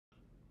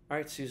All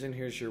right, Susan,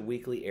 here's your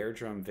weekly air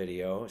drum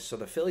video. So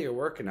the fill you're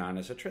working on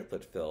is a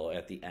triplet fill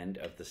at the end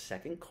of the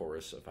second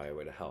chorus of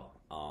Highway to Hell.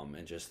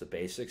 And just the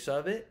basics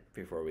of it,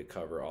 before we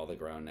cover all the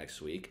ground next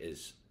week,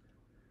 is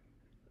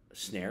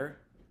snare,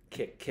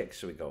 kick, kick.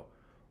 So we go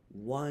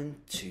 1,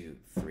 2,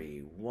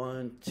 3,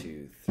 1,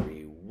 2,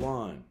 3,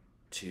 1,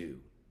 2,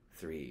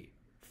 3,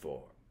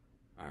 4.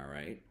 All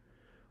right,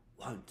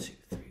 1, 2,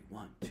 3,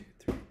 1, 2,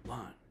 3,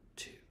 1,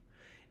 2.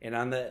 And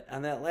on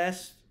that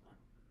last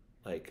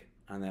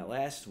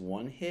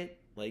one hit,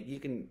 like you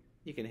can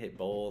hit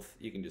both.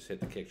 You can just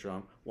hit the kick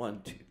drum.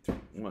 1, 2, 3,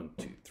 1,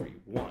 2, 3,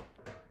 1.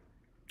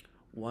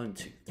 1,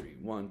 2, 3,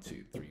 1,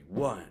 2, 3,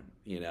 1.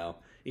 You know,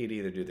 you'd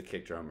either do the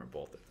kick drum or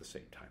both at the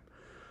same time.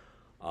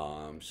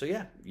 So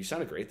yeah, you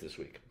sounded great this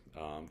week.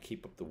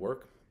 Keep up the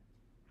work.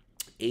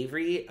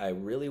 Avery, I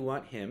really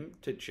want him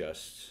to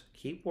just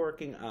keep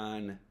working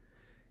on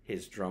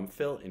his drum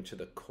fill into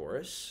the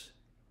chorus,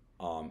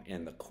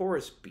 and the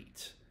chorus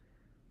beat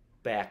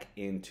back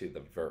into the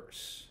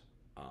verse,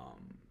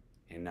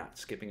 and not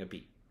skipping a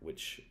beat,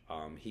 which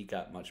he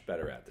got much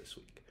better at this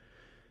week.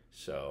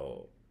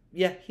 So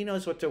yeah, he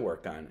knows what to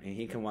work on, and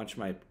he can watch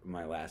my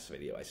last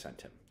video I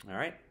sent him. All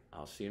right,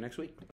 I'll see you next week.